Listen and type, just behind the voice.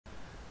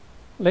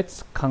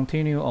Let's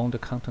continue on the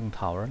Canton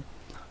Tower,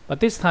 but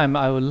this time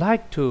I would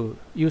like to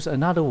use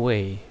another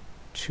way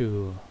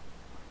to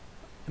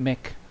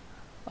make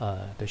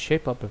the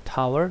shape of the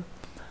tower,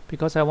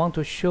 because I want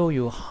to show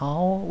you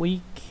how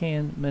we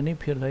can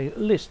manipulate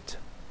list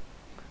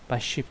by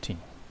shifting.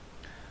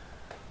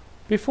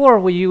 Before,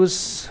 we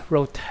use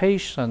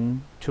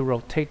rotation to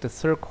rotate the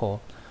circle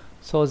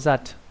so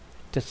that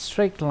the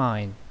straight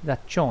line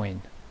that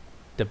join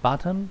the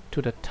bottom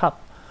to the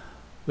top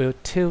will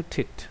tilt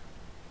it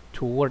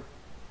toward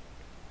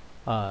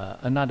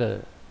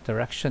another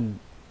direction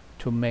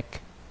to make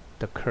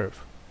the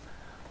curve.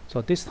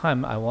 So this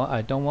time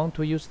I don't want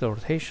to use the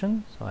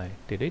rotation, so I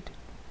delete it.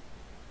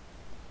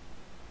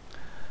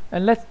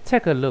 And let's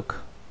take a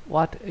look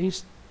what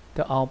is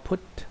the output.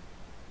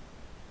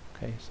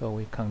 Okay, so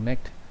we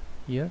connect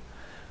here.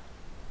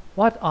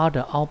 What are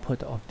the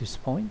output of this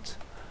point?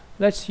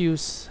 Let's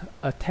use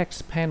a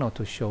text panel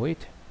to show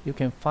it. You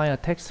can find a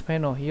text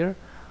panel here,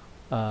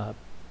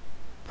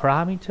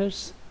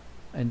 parameters,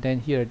 and then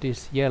here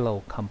this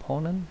yellow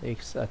component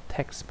is a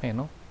text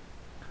panel.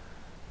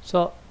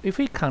 So if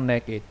we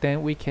connect it,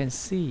 then we can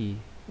see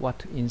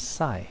what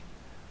inside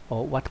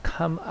or what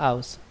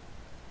comes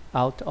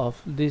out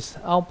of this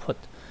output.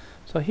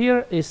 So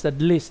here is a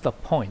list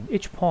of points.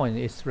 Each point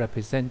is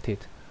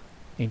represented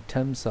in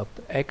terms of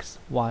the x,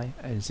 y,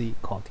 and z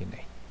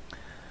coordinate.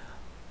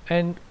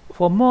 And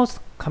for most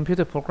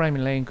computer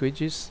programming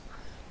languages,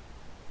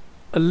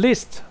 a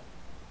list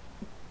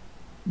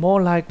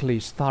more likely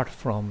start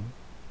from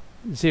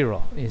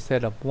 0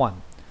 instead of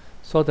 1.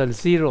 So the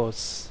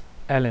zeroth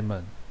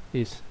element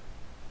is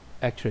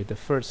actually the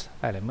first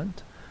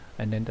element,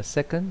 and then the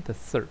second, the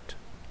third.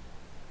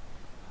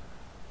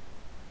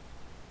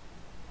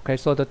 Okay,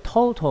 so the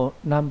total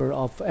number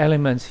of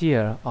elements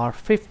here are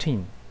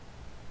 15.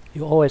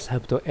 You always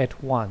have to add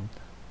 1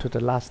 to the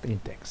last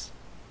index.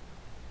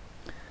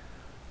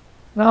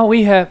 Now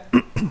we have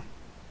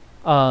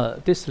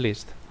this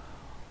list,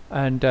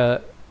 and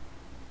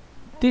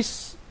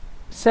this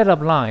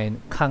setup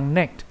line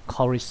connect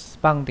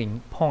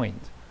corresponding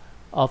point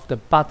of the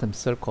bottom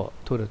circle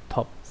to the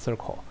top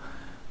circle.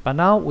 But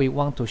now we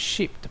want to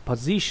shift the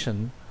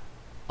position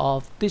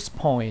of this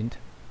point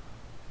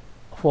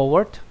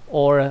forward,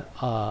 or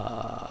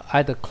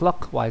either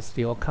clockwise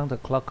or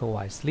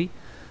counterclockwise,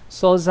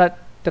 so that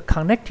the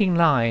connecting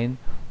line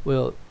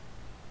will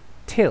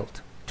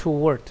tilt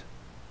toward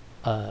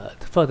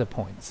further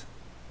points.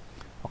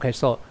 Okay,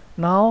 so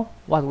now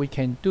what we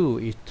can do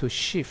is to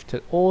shift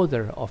the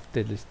order of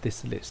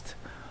this list.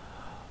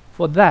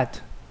 For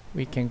that,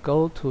 we can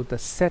go to the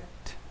set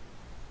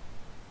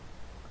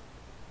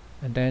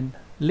and then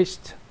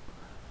list.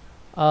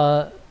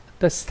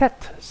 The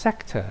set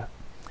sector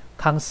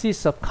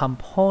consists of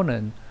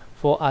components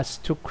for us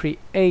to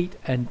create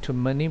and to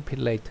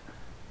manipulate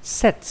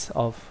sets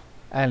of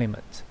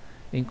elements,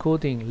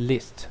 including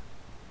list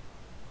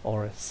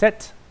or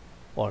set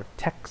or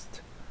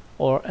text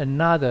or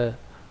another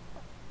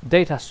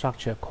data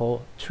structure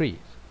called trees.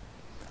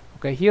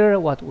 Okay, here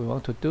what we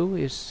want to do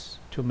is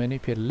to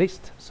manipulate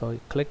list. So you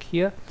click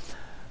here.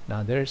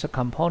 Now there is a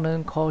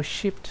component called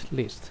shift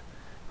list,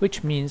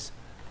 which means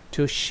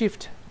to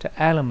shift the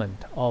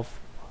element of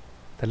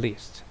the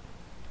list.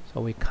 So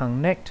we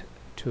connect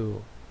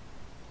to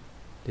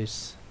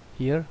this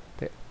here,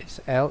 there is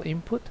L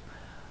input,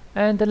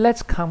 and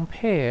let's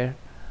compare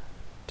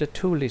the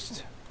two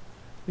lists,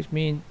 which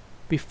means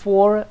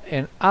before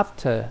and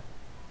after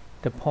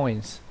the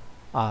points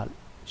are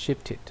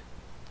shifted.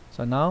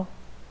 So now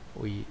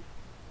we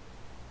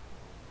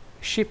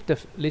shift the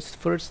list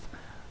first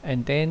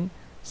and then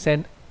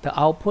send the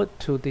output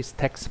to this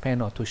text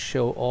panel to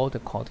show all the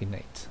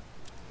coordinates.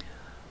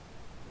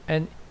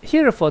 And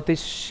here for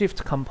this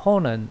shift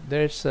component,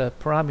 there's a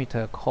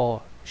parameter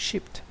called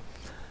shift.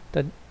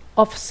 The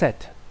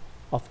offset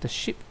of the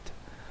shift,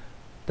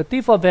 the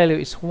default value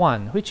is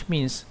 1, which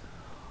means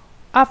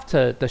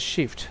after the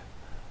shift,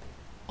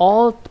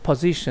 all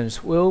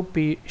positions will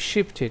be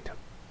shifted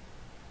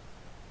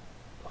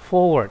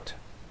forward.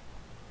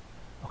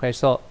 Okay,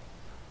 so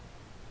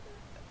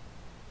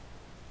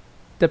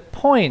the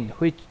point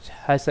which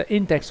has an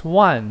index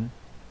 1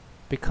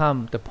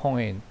 become the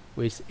point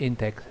with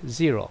index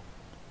 0.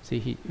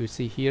 See, you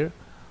see here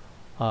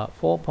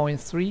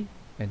 4.3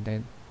 and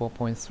then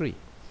 4.3.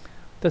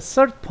 The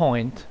third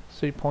point,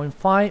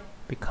 3.5,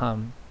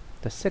 become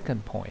the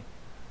second point.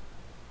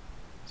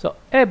 So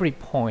every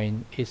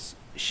point is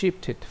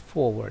shifted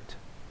forward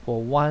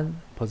for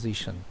one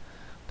position.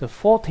 The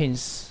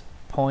 14th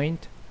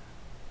point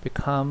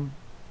become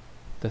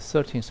the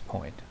 13th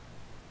point.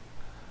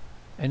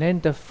 And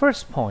then the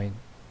first point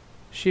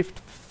shift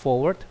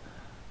forward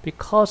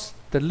because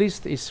the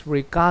list is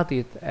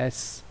regarded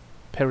as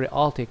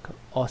periodic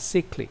or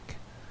cyclic.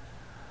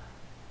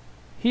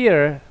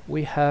 Here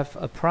we have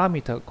a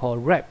parameter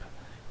called wrap,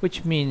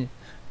 which means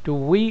do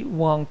we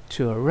want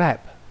to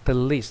wrap the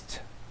list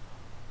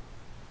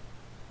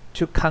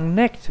to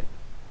connect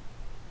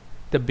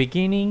the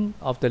beginning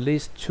of the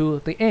list to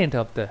the end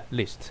of the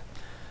list.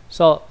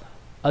 So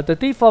the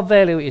default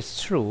value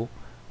is true,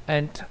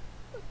 and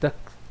the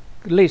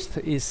list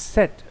is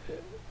set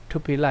to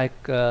be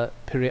like a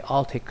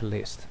periodic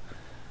list.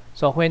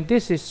 So when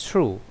this is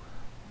true,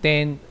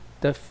 then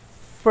the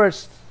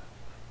first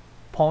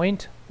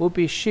point will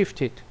be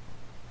shifted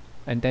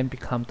and then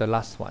become the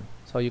last one.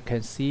 So you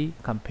can see,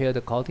 compare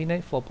the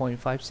coordinate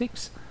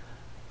 4.56,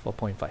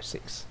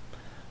 4.56.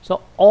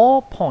 So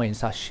all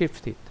points are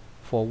shifted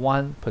for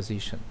one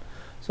position.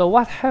 So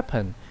what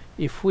happens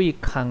if we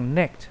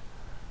connect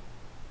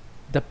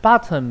the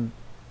bottom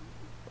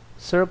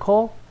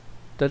circle,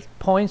 the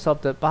points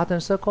of the bottom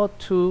circle,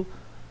 to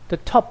the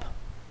top,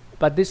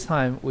 but this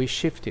time we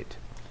shift it?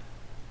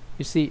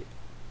 You see,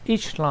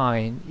 each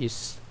line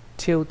is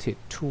tilted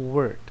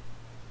toward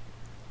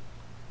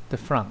the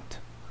front.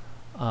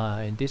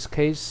 In this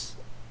case,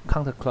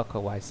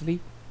 counterclockwise.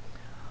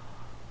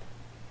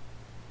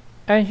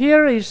 And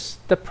here is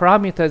the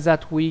parameter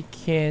that we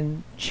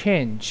can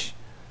change.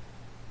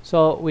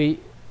 So we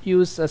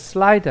use a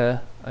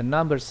slider, a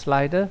number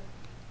slider,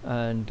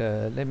 and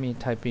let me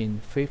type in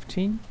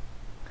 15.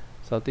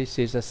 So this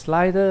is a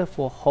slider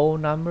for whole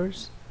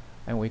numbers,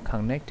 and we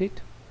connect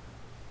it.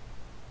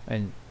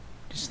 And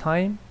this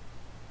time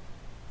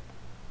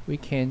we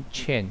can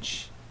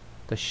change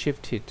the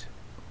shifted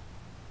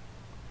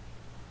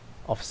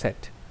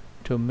offset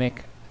to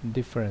make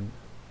different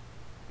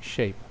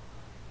shape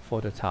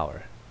for the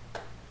tower.